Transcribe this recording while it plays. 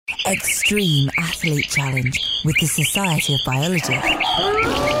Extreme Athlete Challenge with the Society of Biology.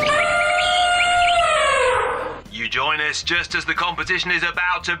 You join us just as the competition is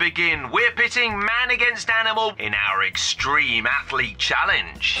about to begin. We're pitting man against animal in our Extreme Athlete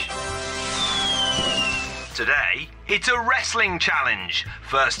Challenge. Today, it's a wrestling challenge.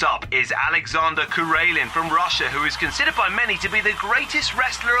 First up is Alexander Kurelin from Russia, who is considered by many to be the greatest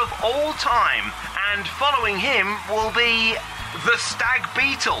wrestler of all time. And following him will be the Stag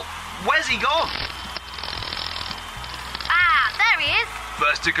Beetle. Where's he gone? There he is.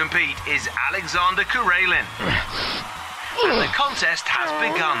 First to compete is Alexander Kurelin. And the contest has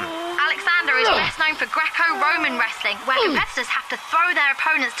begun. Alexander is best known for Greco-Roman wrestling, where competitors have to throw their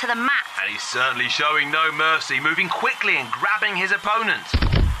opponents to the mat. And he's certainly showing no mercy, moving quickly and grabbing his opponent.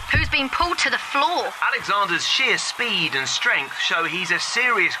 Who's been pulled to the floor? Alexander's sheer speed and strength show he's a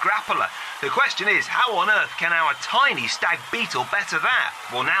serious grappler. The question is, how on earth can our tiny Stag Beetle better that?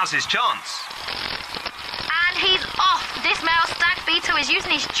 Well, now's his chance. And he's off. This male Stag Beetle is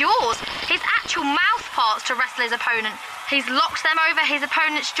using his jaws, his actual mouth parts, to wrestle his opponent. He's locked them over his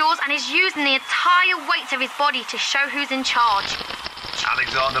opponent's jaws and is using the entire weight of his body to show who's in charge.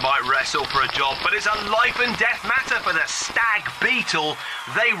 Alexander might wrestle for a job, but it's a life and death matter for the Stag Beetle.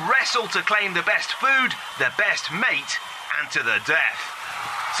 They wrestle to claim the best food, the best mate, and to the death.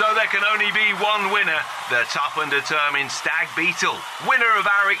 So there can only be one winner, the tough and determined Stag Beetle, winner of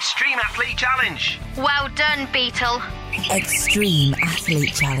our Extreme Athlete Challenge. Well done, Beetle. Extreme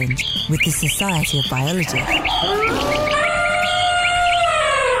Athlete Challenge with the Society of Biology.